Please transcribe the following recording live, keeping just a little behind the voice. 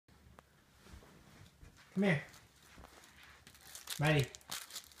Come here. Maddie.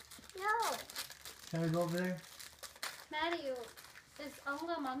 No. Shall we go over there? Maddie, is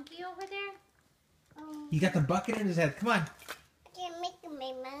Uncle Monkey over there? He got the bucket in his head. Come on. Can't make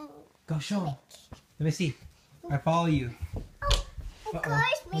my mouth. Go show him. Let me see. I follow you. Oh, of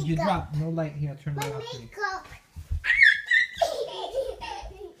course, What'd you makeup. drop? No light. Here, I'll turn the My light off for you. makeup.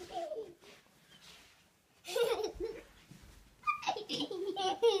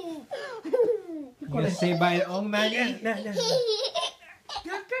 You gonna say bye to Ong, man? Yeah, no.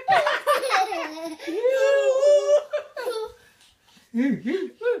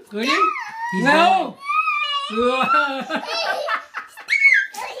 Cười đi. He's No.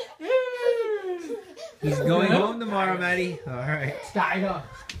 He's going home tomorrow, Maddie. All right. Chạy rồi.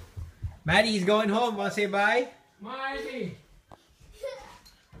 Maddie, he's going home. Want to say bye? Mai đi.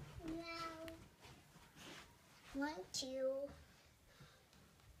 Want to.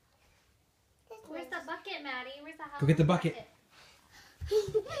 Where's the bucket, Maddie? Where's the house? Go get the bucket.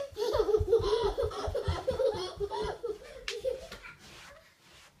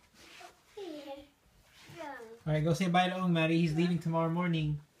 All right, go say bye to Ong, Maddie. He's leaving tomorrow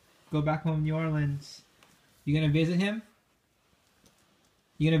morning. Go back home, New Orleans. You gonna visit him?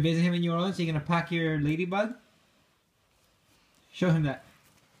 You gonna visit him in New Orleans? You gonna pack your ladybug? Show him that.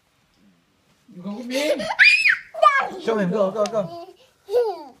 Go bien. Show him. Go.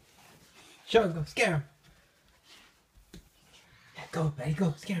 Show him. Go. Scare him. Yeah, go, Maddie.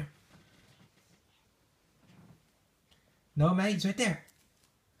 Go. Scare him. No, Maddie. He's right there.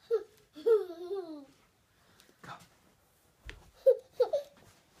 Go.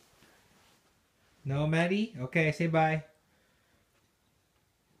 No, Maddie. Okay, say bye.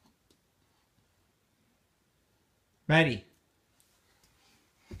 Maddie.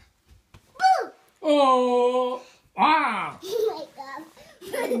 Oh. À.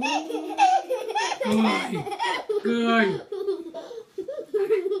 Cười.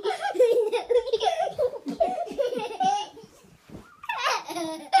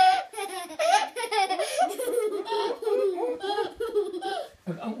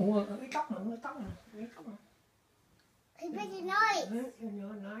 Ông uống cái tóc này, cái tóc này. Thì bây giờ nói. Nhớ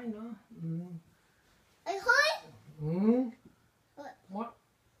nói nữa. Ê hối. What?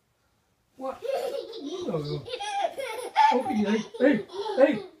 What? Ôi cái gì đây?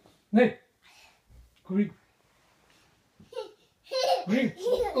 Ê. Này. Green.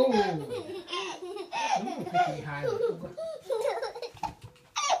 Oh. Đúng rồi, cái hai rồi.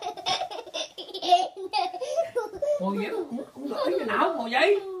 Ngồi vậy cũng gửi cái não ngồi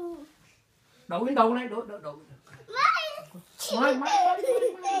vậy. Đậu lên đầu này, đậu.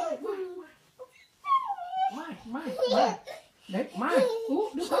 Mai. Đấy, mai.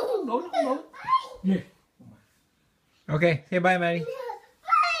 Đứa không đổ. Gì? Okay, say bye, Maddie.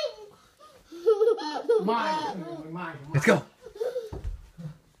 Mai. Let's go.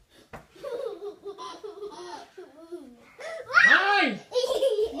 Mai.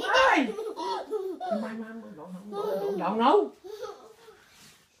 Đậu nấu.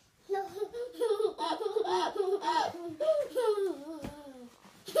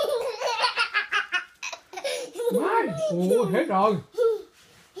 Mai. Ủa, hết rồi.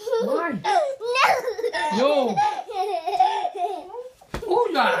 Mai. Vô.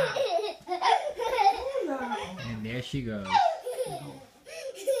 Úi giời. And there she goes.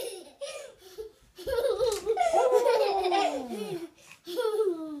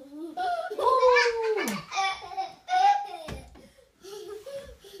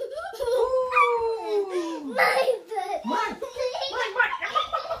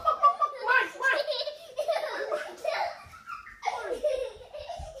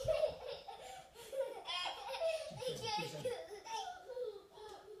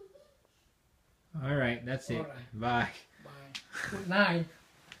 All right, that's it. All right. Bye. Bye. Good night.